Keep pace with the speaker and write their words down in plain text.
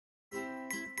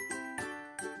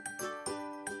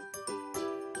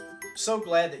So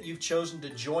glad that you've chosen to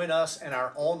join us in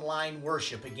our online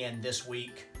worship again this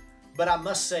week. But I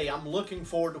must say, I'm looking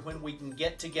forward to when we can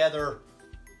get together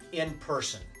in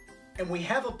person. And we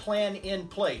have a plan in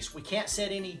place. We can't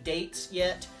set any dates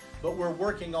yet, but we're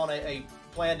working on a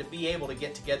plan to be able to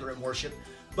get together and worship.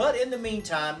 But in the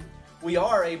meantime, we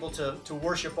are able to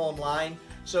worship online.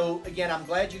 So again, I'm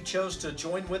glad you chose to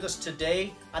join with us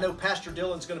today. I know Pastor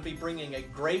Dylan's going to be bringing a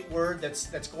great word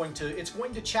that's going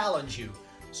to challenge you.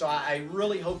 So I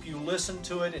really hope you listen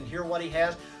to it and hear what he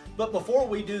has. But before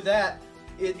we do that,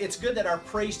 it's good that our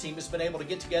praise team has been able to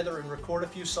get together and record a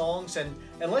few songs, and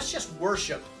let's just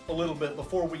worship a little bit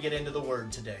before we get into the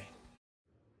word today.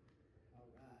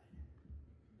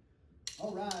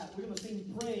 All right, we're going to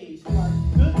sing praise to our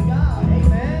good God.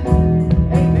 Amen.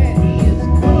 Amen. He is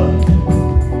good.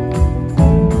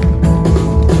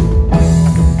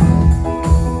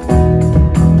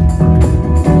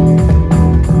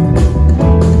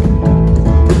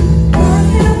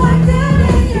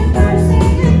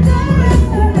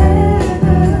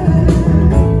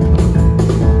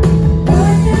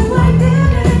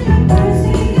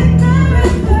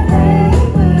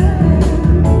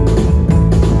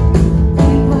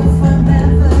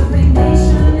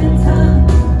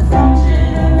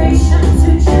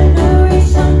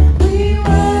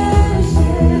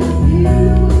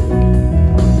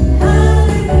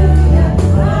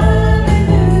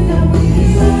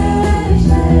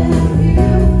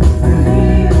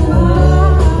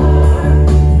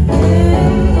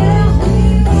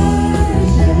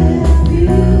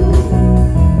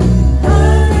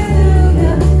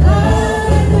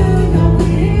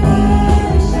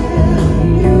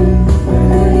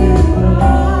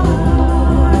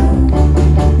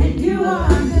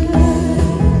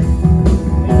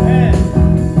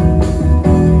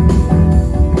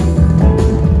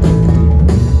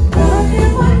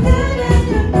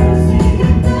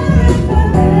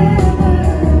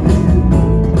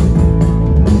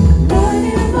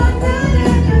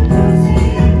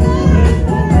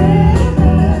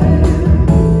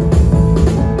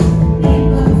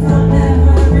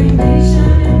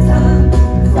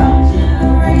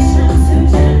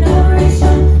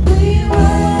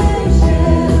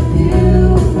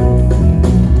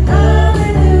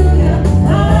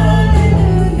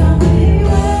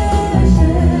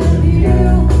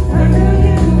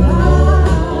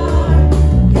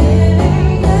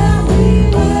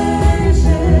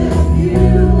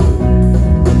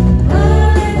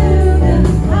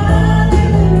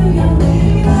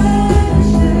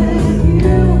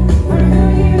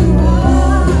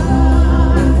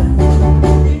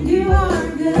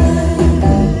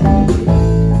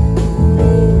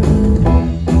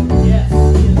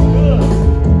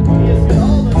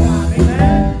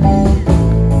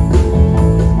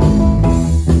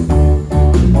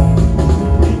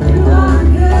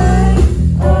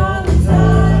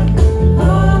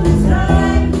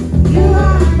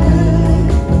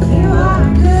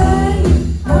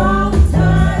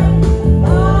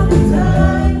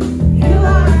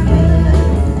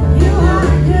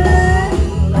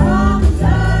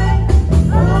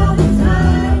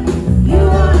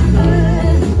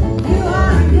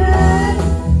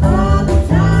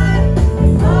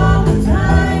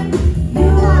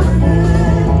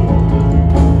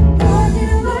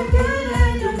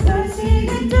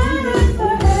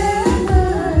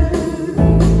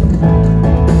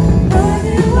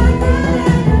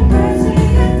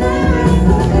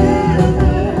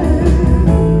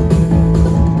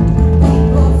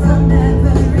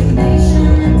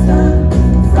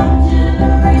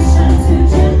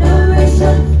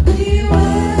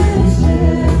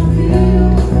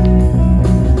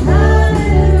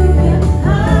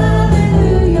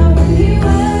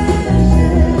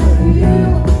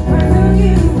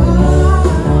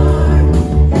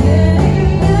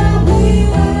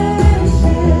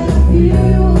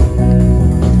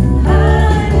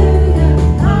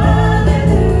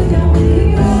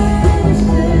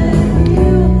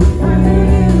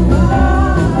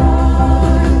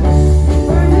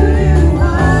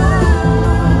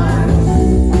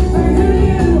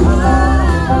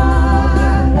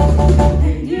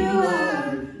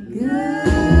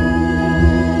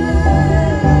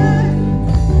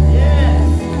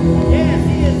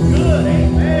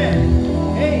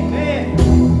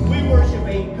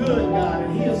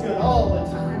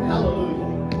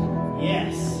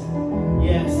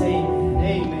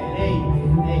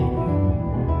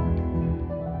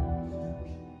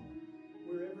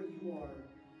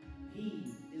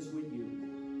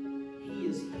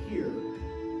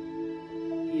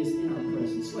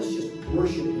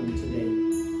 Worship Him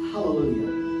today.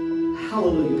 Hallelujah.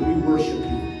 Hallelujah. We worship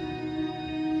You.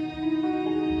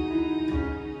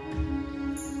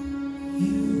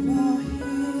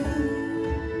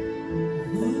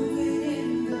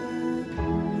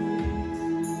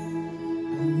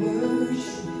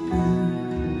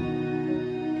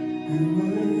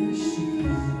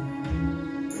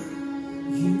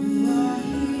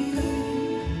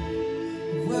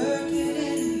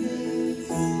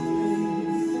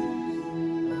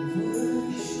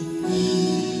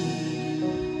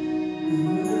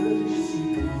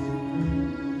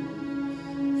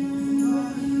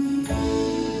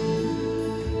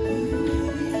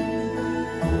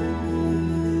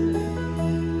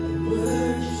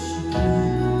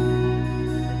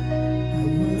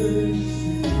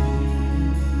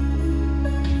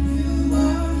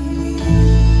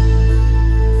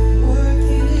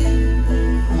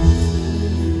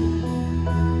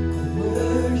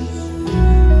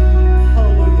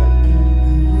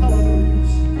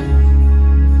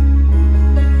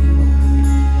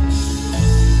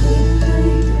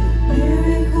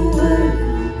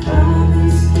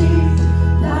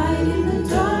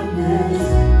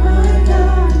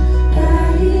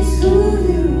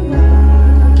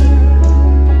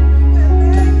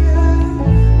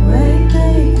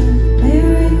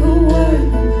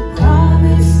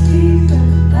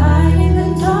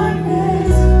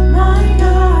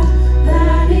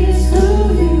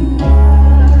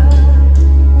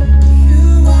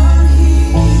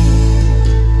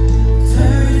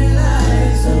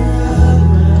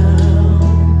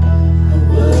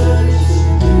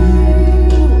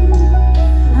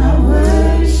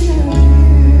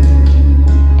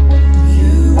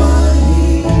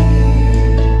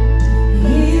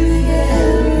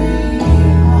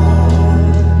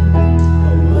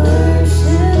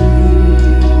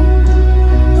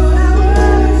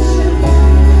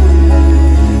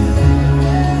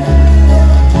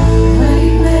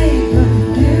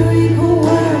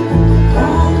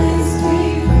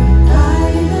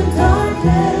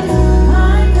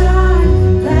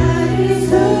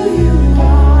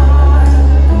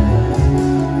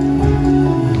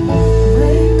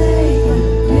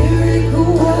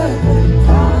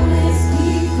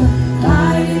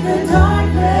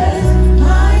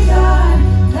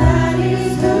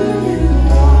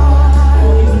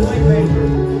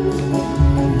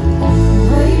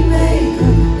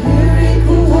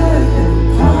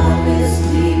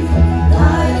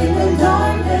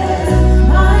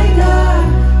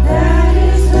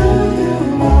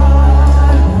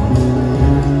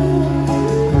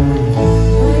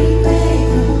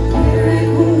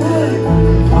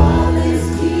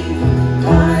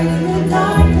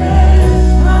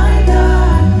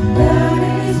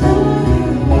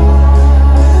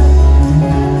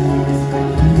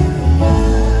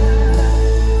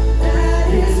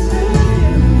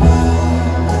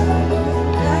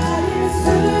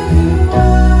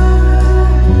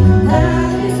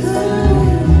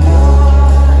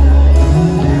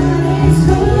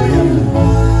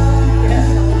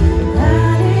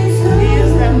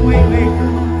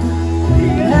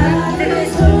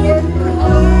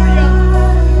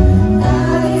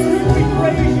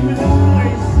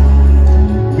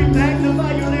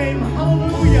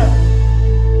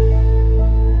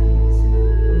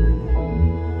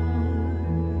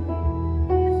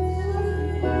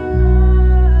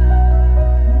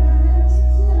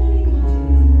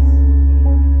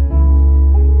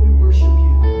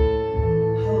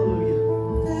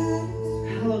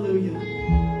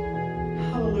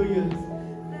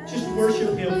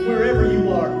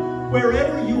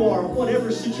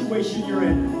 whatever situation you're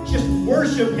in. Just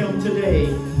worship Him today.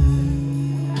 Even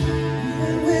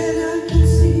when I can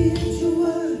see that you're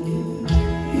working,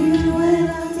 even when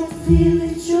I can feel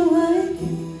that you're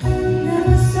working, you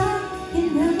never stop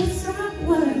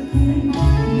working.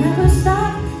 You never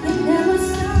stop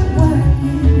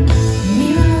working.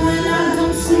 Even when I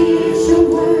don't see that you're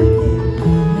working,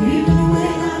 even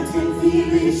when I can feel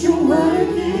that you're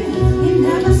working, you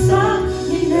never stop working.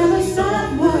 You never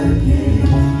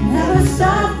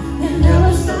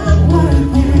stop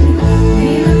working.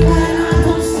 Even when I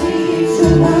don't see it,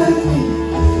 you're working.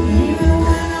 Even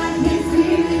when I can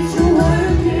feel it, you're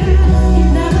working. You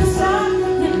never stop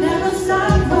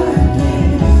working.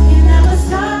 You never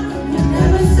stop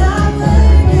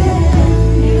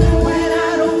working. Even when I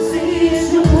don't see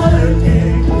it, you're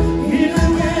working. Even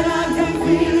when I can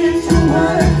feel it, you're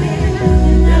working.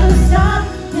 You never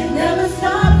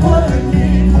stop working. You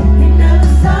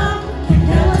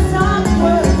never stop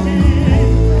working.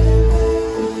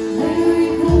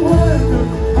 Miracle worker,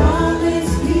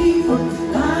 promise keeper,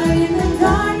 light in the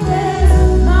darkness,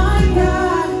 my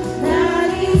God, that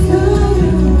is who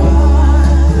you are.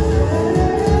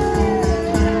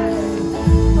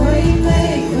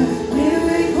 Waymaker,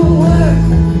 miracle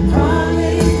worker,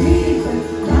 promise keeper,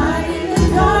 light in the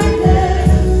darkness,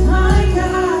 my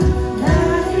God,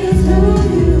 that is who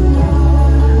you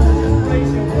are.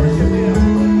 Praise Him, worship Him.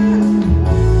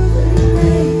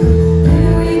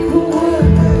 Miracle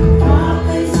worker,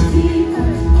 promise keeper,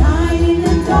 light in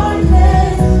the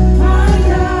darkness, my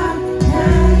God,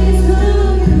 that is who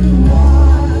you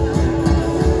are.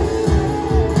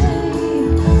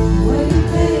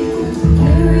 Waymaker,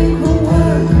 miracle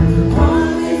worker,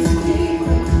 promise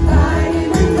keeper, light in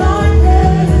the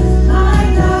darkness, my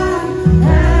God,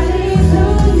 that is who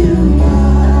you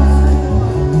are.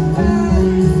 That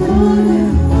is who you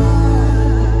are.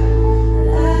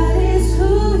 That is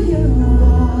who you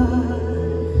are.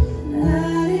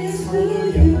 That is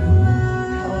who you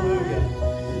are. Hallelujah.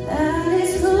 That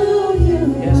is who you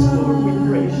are. Yes, Lord, we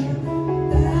praise You.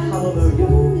 Hallelujah.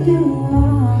 Who you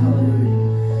are.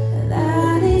 Hallelujah.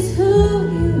 That is who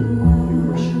you We are.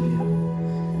 worship You.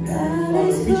 That Father,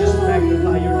 is we just who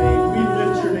magnify you Your name. are. We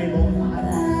lift Your name on high.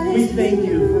 That We is thank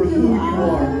You for who You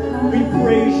are. We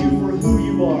praise You for who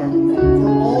You are. For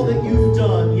all that You've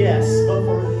done, yes, but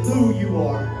for who You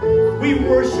are. We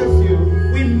worship You.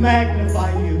 We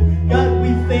magnify You. God, we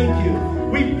thank You.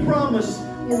 We promise,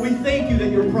 or we thank You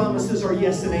that Your promises are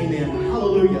yes and amen.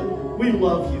 Hallelujah. We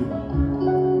love You.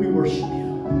 We worship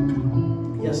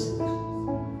You. Yes,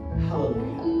 Lord.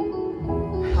 Hallelujah.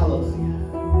 Hallelujah.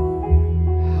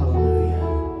 Hallelujah.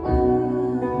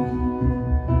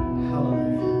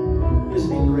 Hallelujah.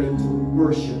 Isn't it great to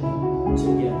worship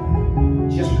together?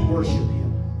 Just worship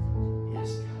Him. Yes,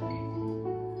 God.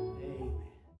 Amen.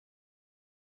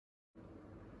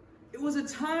 It was a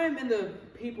time in the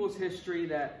people's history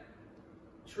that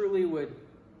truly would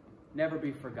never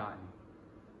be forgotten.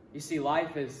 You see,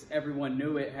 life as everyone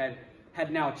knew it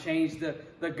had now changed.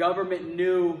 The government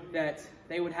knew that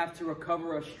they would have to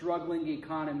recover a struggling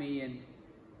economy, and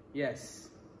yes,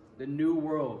 the new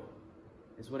world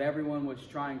is what everyone was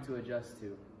trying to adjust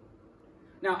to.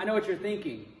 Now, I know what you're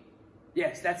thinking.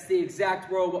 Yes, that's the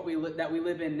exact world that we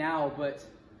live in now, but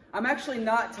I'm actually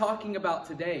not talking about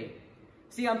today.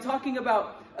 See, I'm talking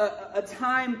about a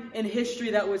time in history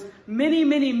that was many,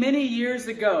 many, many years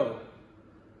ago.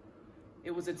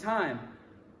 It was a time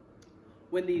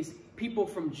when these people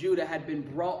from Judah had been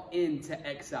brought into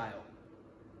exile.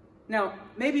 Now,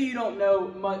 maybe you don't know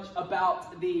much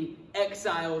about the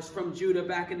exiles from Judah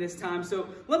back in this time, so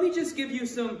let me just give you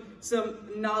some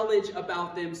knowledge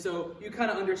about them so you kind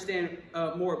of understand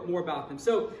more about them.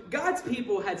 So, God's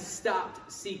people had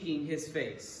stopped seeking His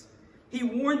face. He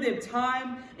warned them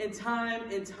time and time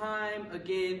and time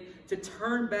again to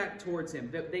turn back towards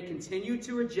Him. That they continued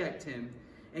to reject Him,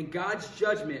 and God's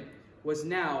judgment was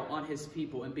now on His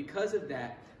people. And because of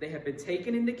that, they have been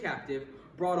taken into captive,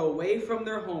 brought away from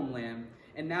their homeland,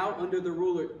 and now under the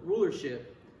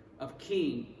rulership of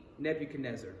King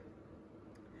Nebuchadnezzar.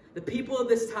 The people of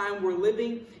this time were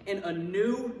living in a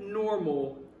new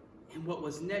normal, and what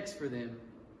was next for them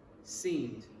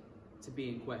seemed to be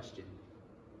in question.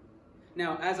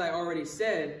 Now, as I already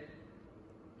said,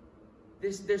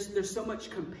 there's so much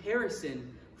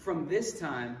comparison from this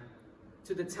time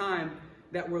to the time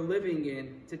that we're living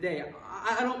in today.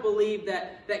 I don't believe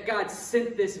that God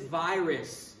sent this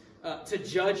virus to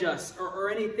judge us or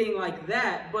anything like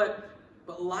that, but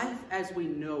life as we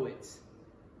know it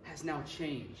has now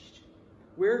changed.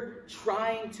 We're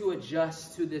trying to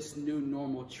adjust to this new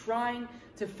normal, trying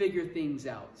to figure things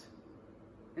out.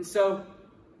 And so,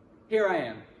 here I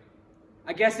am.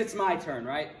 I guess it's my turn,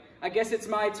 right? I guess it's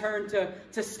my turn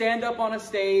to stand up on a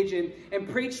stage and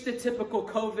preach the typical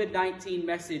COVID-19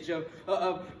 message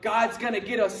of God's going to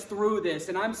get us through this,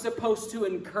 and I'm supposed to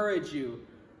encourage you.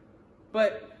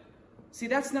 But, see,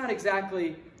 that's not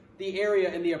exactly the area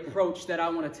and the approach that I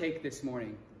want to take this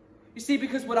morning. You see,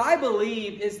 because what I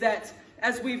believe is that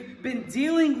as we've been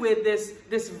dealing with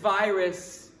this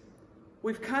virus,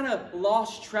 we've kind of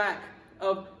lost track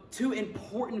of two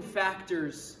important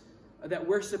factors that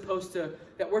we're supposed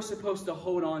to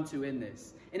hold on to in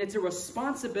this. And it's a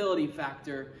responsibility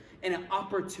factor and an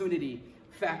opportunity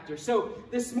factor. So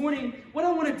this morning, what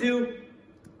I want to do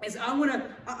is I want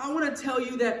to tell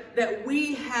you that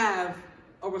we have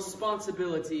a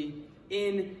responsibility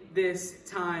in this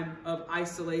time of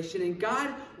isolation. And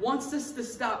God wants us to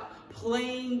stop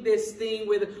playing this thing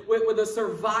with a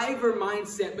survivor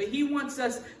mindset, but he wants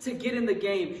us to get in the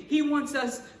game. He wants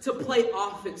us to play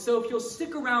offense. So if you'll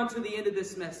stick around to the end of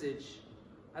this message,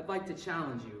 I'd like to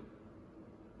challenge you.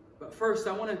 But first,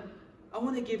 I want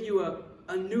to give you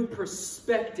a new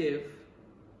perspective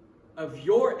of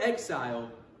your exile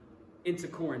into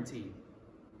quarantine.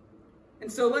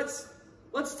 And so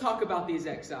let's talk about these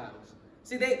exiles.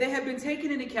 See, they have been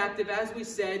taken into captive, as we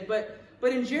said, but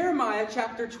in Jeremiah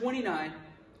chapter 29,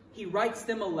 he writes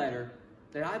them a letter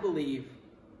that I believe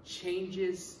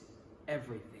changes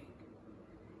everything.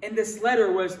 And this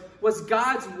letter was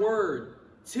God's word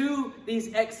to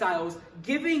these exiles,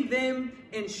 giving them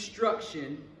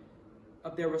instruction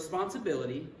of their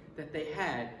responsibility that they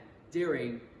had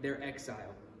during their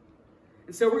exile.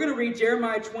 And so we're going to read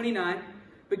Jeremiah 29,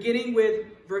 beginning with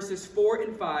verses 4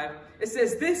 and 5. It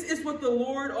says, "This is what the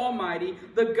Lord Almighty,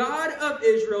 the God of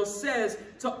Israel, says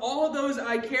to all those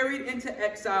I carried into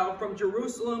exile from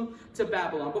Jerusalem to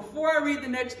Babylon." Before I read the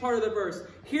next part of the verse,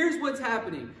 here's what's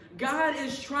happening. God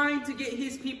is trying to get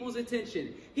his people's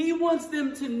attention. He wants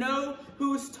them to know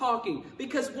who's talking,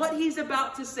 because what he's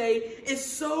about to say is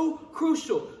so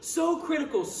crucial, so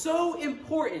critical, so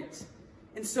important.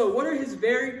 And so what are his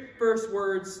very first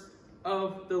words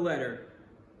of the letter?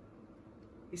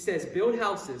 He says, build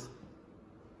houses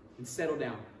and settle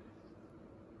down.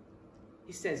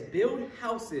 He says, build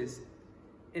houses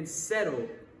and settle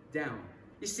down.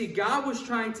 You see, God was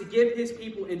trying to give his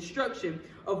people instruction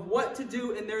of what to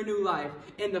do in their new life.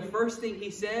 And the first thing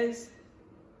he says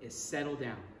is settle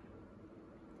down.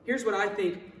 Here's what I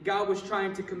think God was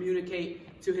trying to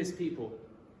communicate to his people.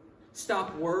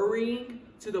 Stop worrying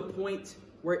to the point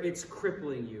where it's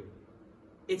crippling you.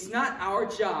 It's not our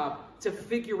job to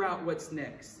figure out what's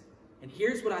next. And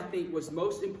here's what I think was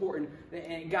most important,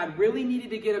 and God really needed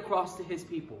to get across to his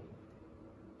people.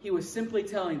 He was simply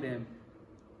telling them,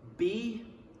 be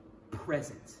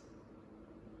present.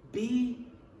 Be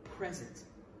present.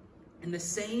 And the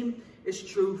same is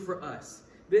true for us.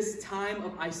 This time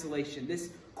of isolation, this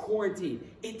quarantine,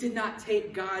 it did not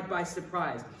take God by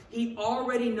surprise. He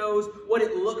already knows what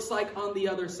it looks like on the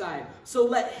other side. So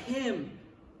let him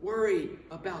worry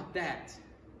about that.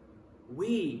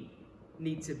 We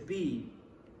need to be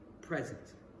present.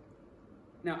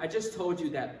 Now, I just told you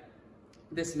that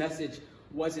this message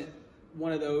wasn't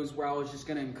one of those where I was just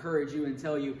going to encourage you and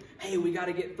tell you, hey, we got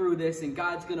to get through this and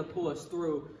God's going to pull us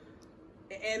through.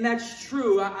 And that's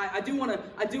true. I do want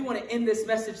to end this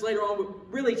message later on with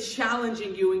really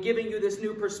challenging you and giving you this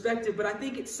new perspective. But I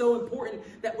think it's so important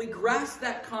that we grasp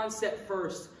that concept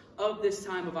first of this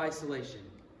time of isolation.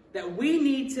 That we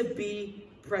need to be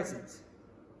present.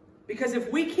 Because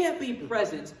if we can't be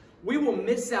present, we will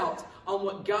miss out on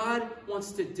what God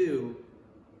wants to do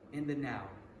in the now.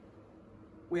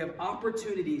 We have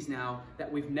opportunities now that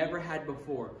we've never had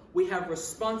before. We have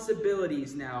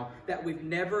responsibilities now that we've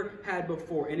never had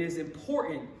before. And it is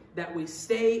important that we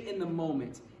stay in the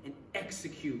moment and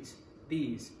execute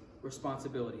these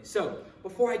responsibilities. So,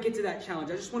 before I get to that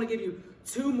challenge, I just want to give you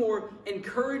two more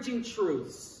encouraging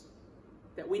truths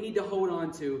that we need to hold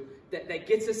on to that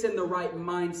gets us in the right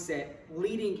mindset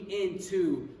leading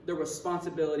into the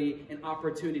responsibility and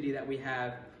opportunity that we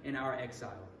have in our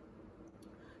exile.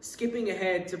 Skipping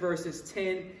ahead to verses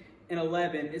 10 and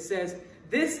 11, it says,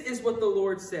 "This is what the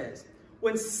Lord says.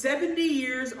 When 70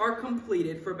 years are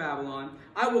completed for Babylon,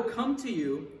 I will come to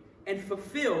you and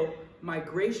fulfill my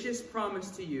gracious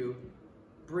promise to you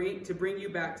to bring you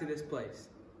back to this place."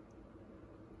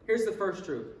 Here's the first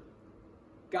truth.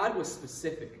 God was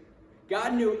specific.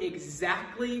 God knew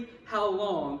exactly how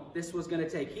long this was going to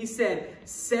take. He said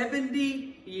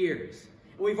 70 years.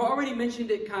 We've already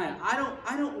mentioned it kind of.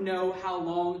 I don't know how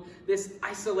long this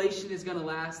isolation is going to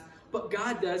last, but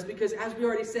God does, because as we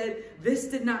already said, this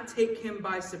did not take him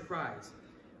by surprise.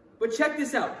 But check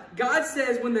this out. God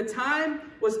says when the time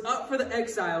was up for the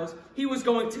exiles, he was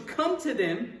going to come to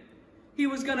them. He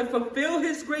was going to fulfill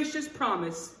his gracious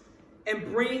promise and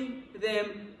bring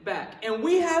them back. And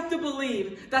we have to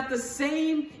believe that the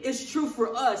same is true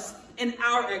for us in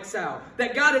our exile.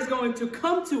 That God is going to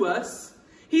come to us.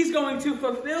 He's going to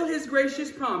fulfill his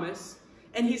gracious promise.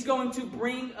 And he's going to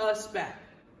bring us back.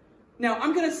 Now,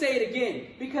 I'm going to say it again.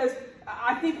 Because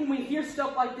I think when we hear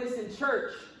stuff like this in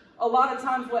church, a lot of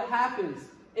times what happens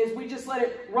is we just let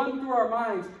it run through our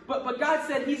minds. But God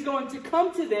said he's going to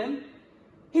come to them.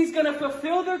 He's going to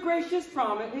fulfill their gracious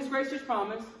promise, his gracious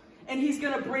promise, and he's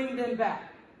going to bring them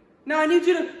back. Now, I need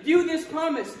you to view this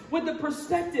promise with the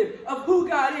perspective of who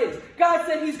God is. God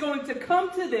said he's going to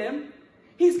come to them.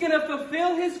 He's going to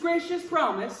fulfill his gracious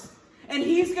promise, and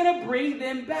he's going to bring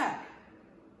them back.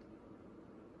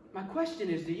 My question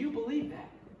is, do you believe that?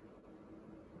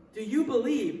 Do you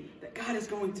believe that God is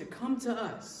going to come to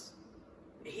us?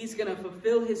 He's going to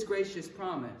fulfill his gracious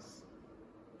promise,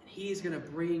 and he's going to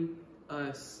bring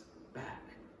us back.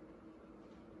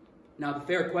 Now, the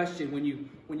fair question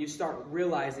when you start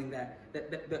realizing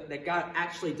that God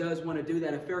actually does want to do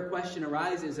that, a fair question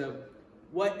arises of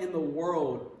what in the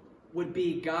world would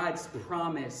be God's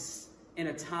promise in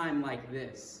a time like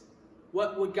this?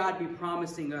 What would God be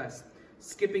promising us?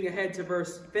 Skipping ahead to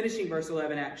finishing verse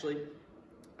 11 actually.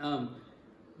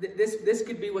 This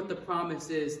could be what the promise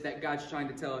is that God's trying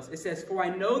to tell us. It says, "For I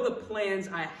know the plans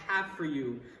I have for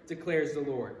you, declares the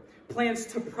Lord. Plans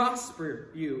to prosper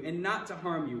you and not to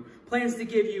harm you. Plans to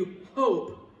give you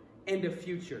hope and a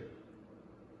future."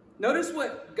 Notice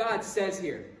what God says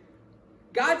here.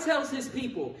 God tells his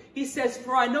people, he says,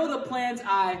 "For I know the plans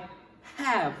I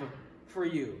have for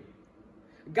you."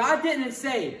 God didn't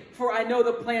say, "For I know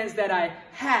the plans that I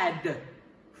had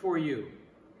for you."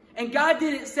 And God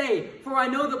didn't say, "For I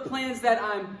know the plans that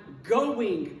I'm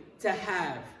going to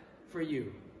have for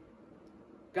you."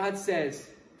 God says,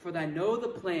 "For I know the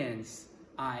plans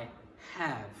I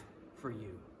have for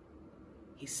you."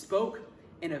 He spoke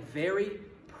in a very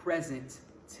present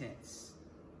tense.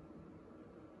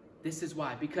 This is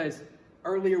why, because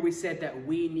earlier we said that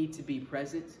we need to be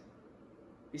present.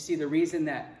 You see, the reason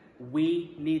that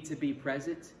we need to be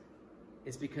present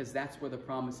is because that's where the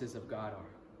promises of God are.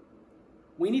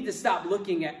 We need to stop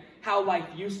looking at how life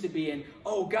used to be and,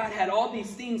 oh, God had all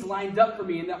these things lined up for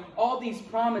me and all these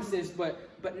promises, but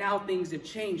now things have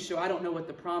changed, so I don't know what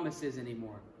the promise is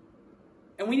anymore.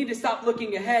 And we need to stop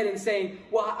looking ahead and saying,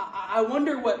 well, I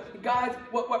wonder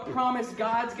what promise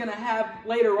God's going to have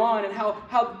later on and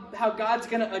how God's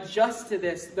going to adjust to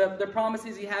this, the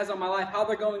promises he has on my life, how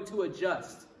they're going to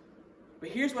adjust. But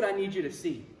here's what I need you to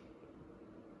see.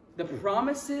 The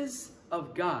promises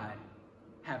of God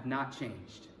have not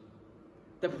changed.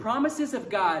 The promises of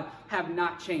God have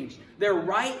not changed. They're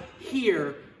right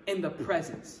here in the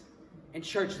present. And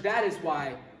church, that is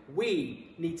why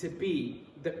we need to be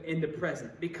in the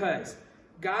present. Because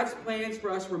God's plans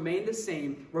for us remain the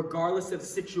same regardless of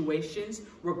situations,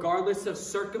 regardless of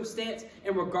circumstance,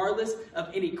 and regardless of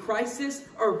any crisis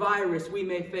or virus we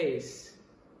may face.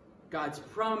 God's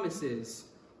promises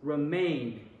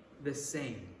remain the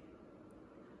same.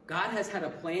 God has had a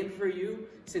plan for you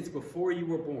since before you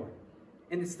were born.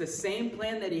 And it's the same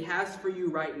plan that he has for you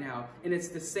right now. And it's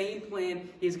the same plan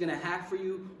he's going to have for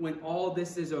you when all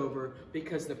this is over,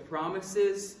 because the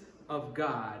promises of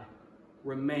God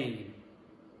remain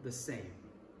the same.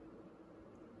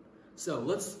 So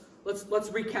let's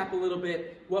recap a little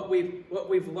bit what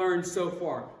we've learned so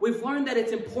far. We've learned that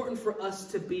it's important for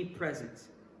us to be present.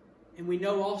 And we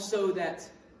know also that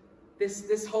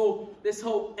this whole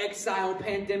exile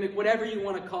pandemic, whatever you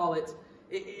want to call it,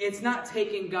 it's not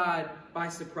taking God by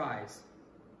surprise.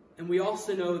 And we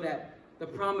also know that the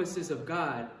promises of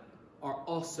God are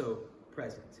also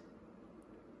present.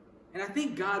 And I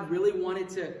think God really wanted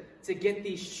to get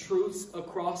these truths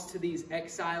across to these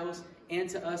exiles and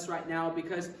to us right now,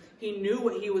 because he knew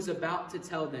what he was about to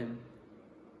tell them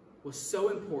was so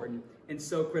important and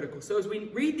so critical. So as we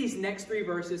read these next 3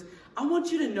 verses, I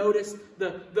want you to notice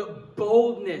the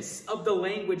boldness of the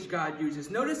language God uses.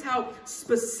 Notice how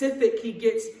specific he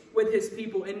gets with his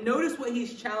people, and notice what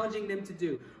he's challenging them to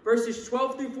do. Verses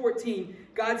 12 through 14,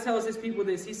 God tells his people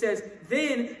this. He says,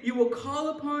 "Then you will call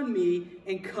upon me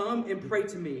and come and pray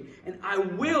to me, and I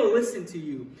will listen to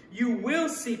you. You will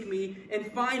seek me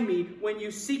and find me when you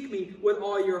seek me with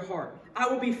all your heart. I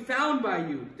will be found by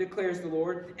you, declares the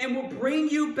Lord, and will bring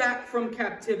you back from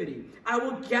captivity. I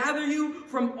will gather you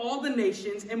from all the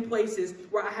nations and places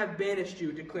where I have banished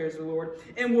you, declares the Lord,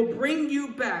 and will bring you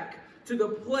back to the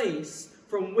place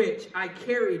from which I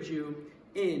carried you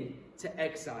into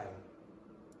exile."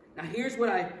 Now here's what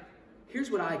I here's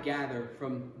what I gather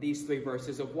from these 3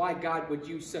 verses of why God would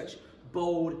use such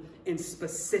bold and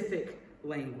specific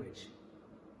language.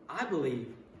 I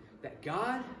believe that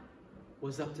God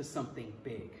was up to something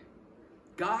big.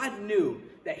 God knew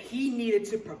that he needed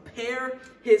to prepare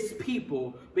his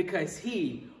people because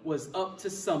he was up to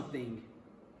something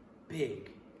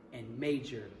big and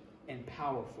major and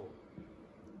powerful.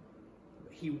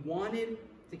 He wanted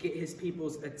to get his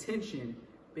people's attention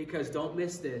because, don't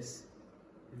miss this,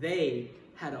 they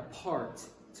had a part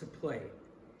to play.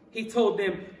 He told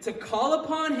them to call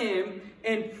upon him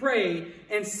and pray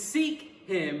and seek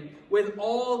him with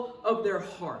all of their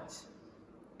heart.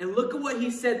 And look at what he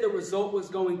said the result was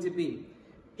going to be.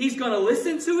 He's going to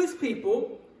listen to his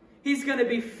people. He's going to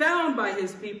be found by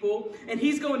his people. And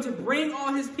he's going to bring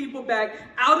all his people back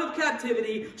out of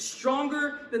captivity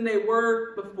stronger than they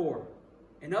were before.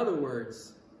 In other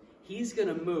words, he's going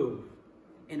to move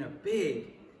in a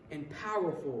big and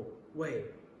powerful way.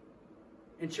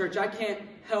 And church, I can't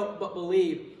help but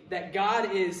believe that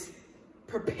God is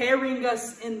preparing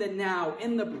us in the now,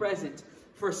 in the present,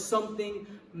 for something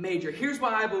major. Here's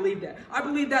why I believe that. I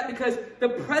believe that because the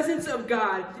presence of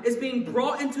God is being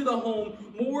brought into the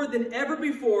home more than ever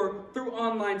before through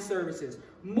online services.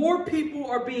 More people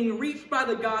are being reached by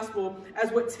the gospel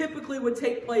as what typically would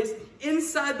take place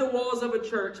inside the walls of a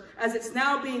church, as it's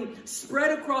now being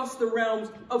spread across the realms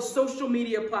of social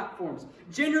media platforms.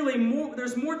 Generally,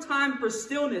 there's more time for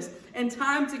stillness and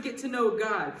time to get to know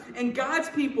God. And God's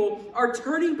people are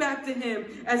turning back to him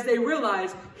as they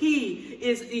realize he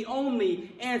is the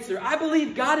only answer. I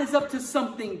believe God is up to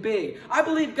something big. I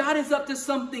believe God is up to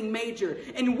something major.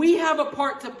 And we have a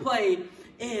part to play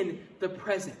in the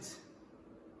present.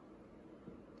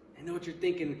 I know what you're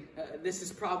thinking. This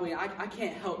is probably, I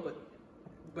can't help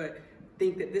but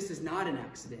think that this is not an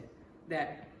accident.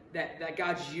 That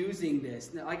God's using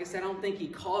this. Now, like I said, I don't think he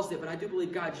caused it, but I do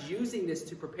believe God's using this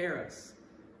to prepare us.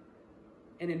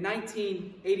 And in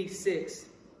 1986,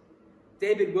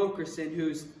 David Wilkerson,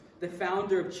 who's the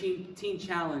founder of Teen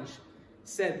Challenge,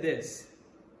 said this.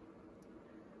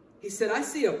 He said, I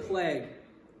see a plague.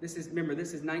 This is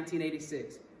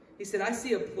 1986. He said, I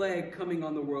see a plague coming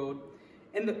on the world.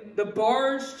 And the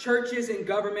bars, churches, and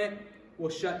government will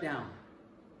shut down.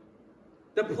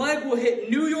 The plague will hit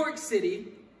New York City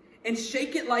and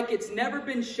shake it like it's never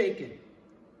been shaken.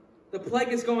 The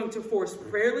plague is going to force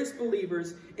prayerless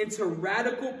believers into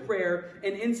radical prayer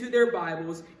and into their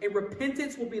Bibles, and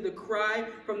repentance will be the cry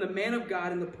from the man of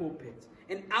God in the pulpit.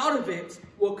 And out of it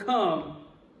will come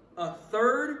a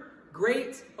third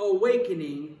great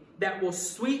awakening that will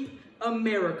sweep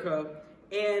America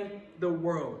and the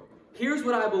world. Here's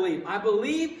what I believe. I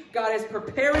believe God is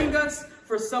preparing us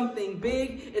for something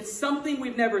big. It's something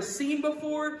we've never seen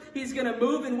before. He's going to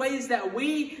move in ways that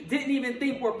we didn't even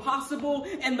think were possible.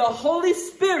 And the Holy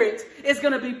Spirit is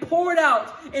going to be poured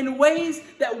out in ways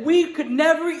that we could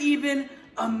never even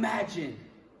imagine.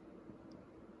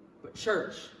 But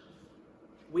church,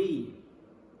 we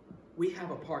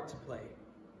have a part to play.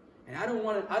 And I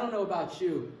don't know about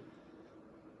you,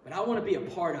 but I want to be a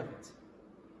part of it.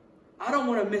 I don't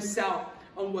want to miss out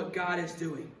on what God is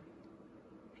doing.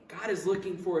 God is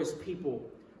looking for his people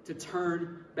to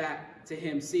turn back to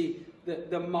him. See,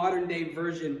 the modern day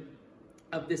version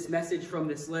of this message from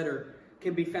this letter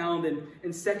can be found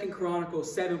in 2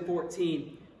 Chronicles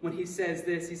 7:14, when he says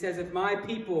this. He says, if my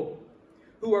people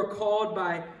who are called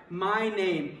by my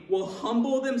name will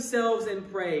humble themselves and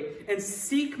pray and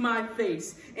seek my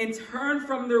face and turn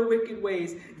from their wicked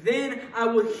ways, then I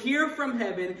will hear from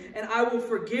heaven and I will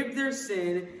forgive their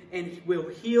sin and will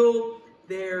heal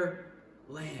their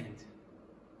land.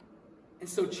 And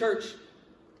so, church,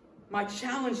 my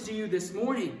challenge to you this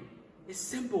morning is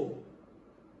simple.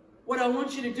 What I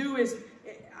want you to do is,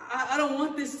 I don't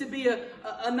want this to be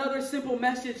another simple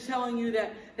message telling you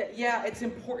that yeah, it's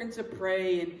important to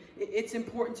pray and it's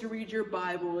important to read your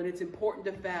Bible and it's important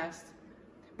to fast.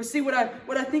 But see, what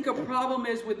I think a problem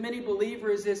is with many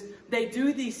believers is they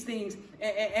do these things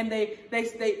and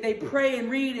they pray and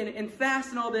read and fast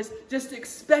and all this, just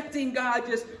expecting God,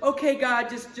 okay, God,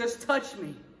 just touch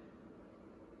me.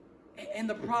 And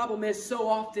the problem is, so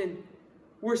often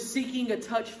we're seeking a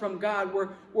touch from God. We're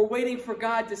waiting for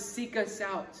God to seek us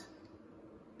out.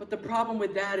 But the problem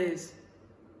with that is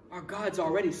our God's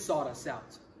already sought us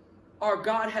out. Our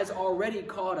God has already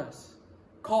called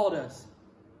us.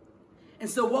 And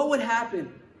so what would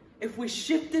happen if we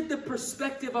shifted the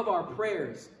perspective of our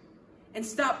prayers and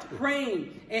stopped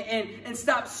praying and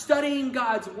stopped studying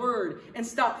God's word and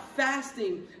stopped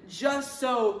fasting just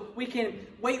so we can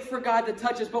wait for God to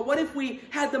touch us? But what if we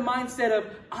had the mindset of,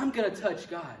 I'm going to touch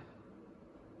God?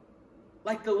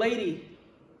 Like the lady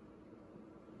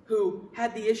who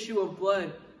had the issue of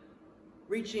blood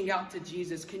reaching out to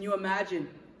Jesus. Can you imagine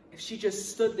if she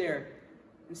just stood there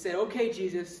and said, okay,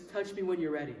 Jesus, touch me when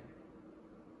you're ready?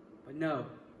 But no.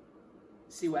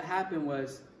 See, what happened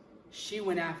was she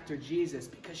went after Jesus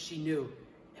because she knew,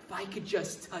 if I could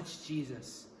just touch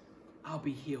Jesus, I'll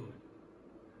be healed.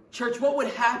 Church, what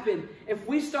would happen if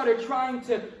we started trying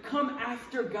to come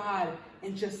after God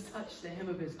and just touch the hem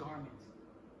of his garment?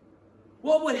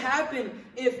 What would happen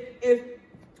if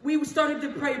we started to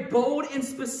pray bold and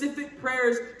specific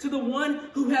prayers to the one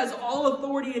who has all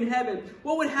authority in heaven?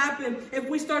 What would happen if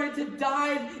we started to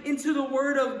dive into the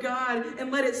Word of God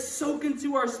and let it soak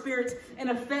into our spirits and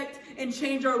affect and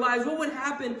change our lives? What would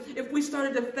happen if we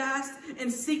started to fast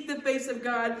and seek the face of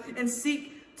God and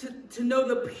seek to know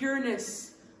the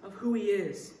pureness of who he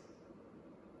is?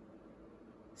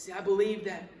 See, I believe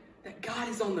that God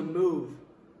is on the move.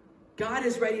 God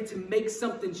is ready to make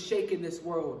something shake in this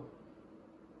world.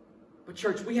 But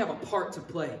church, we have a part to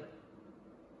play.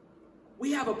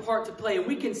 We have a part to play, and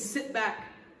we can sit back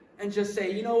and just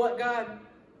say, you know what, God,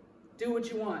 do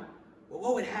what you want. Well,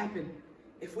 what would happen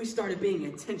if we started being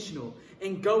intentional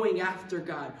and going after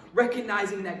God,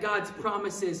 recognizing that God's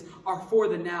promises are for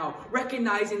the now,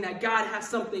 recognizing that God has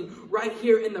something right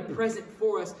here in the present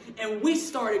for us, and we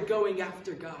started going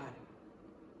after God?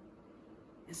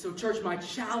 And so, church, my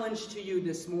challenge to you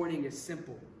this morning is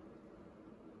simple.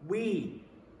 We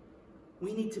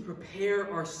need to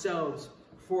prepare ourselves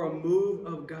for a move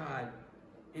of God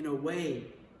in a way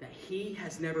that he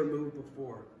has never moved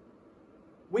before.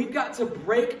 We've got to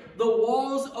break the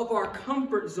walls of our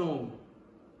comfort zone.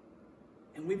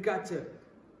 And we've got to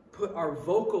put our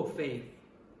vocal faith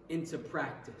into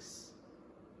practice.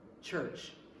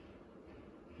 Church,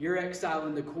 you're exiled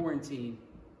into quarantine.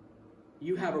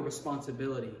 You have a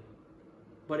responsibility.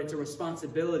 But it's a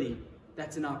responsibility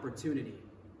that's an opportunity.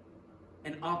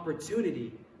 An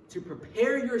opportunity to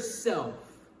prepare yourself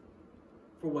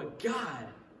for what God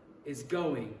is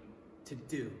going to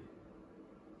do.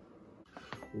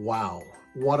 Wow,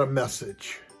 what a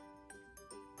message.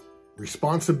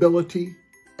 Responsibility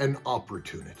and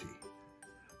opportunity.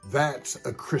 That's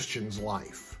a Christian's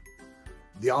life.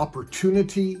 The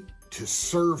opportunity to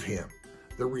serve him.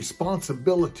 The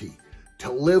responsibility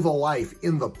to live a life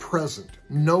in the present,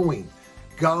 knowing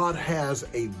God has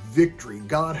a victory.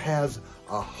 God has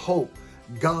a hope.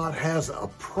 God has a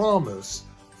promise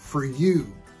for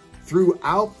you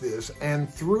throughout this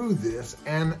and through this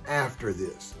and after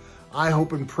this. I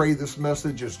hope and pray this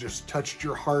message has just touched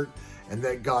your heart and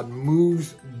that God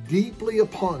moves deeply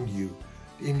upon you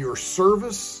in your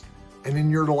service and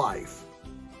in your life.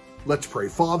 Let's pray.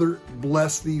 Father,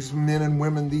 bless these men and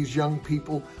women, these young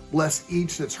people. Bless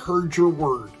each that's heard your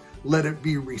word. Let it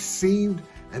be received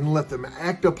and let them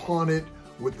act upon it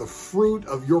with the fruit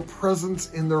of your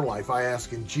presence in their life. I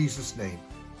ask in Jesus' name,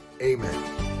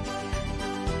 amen.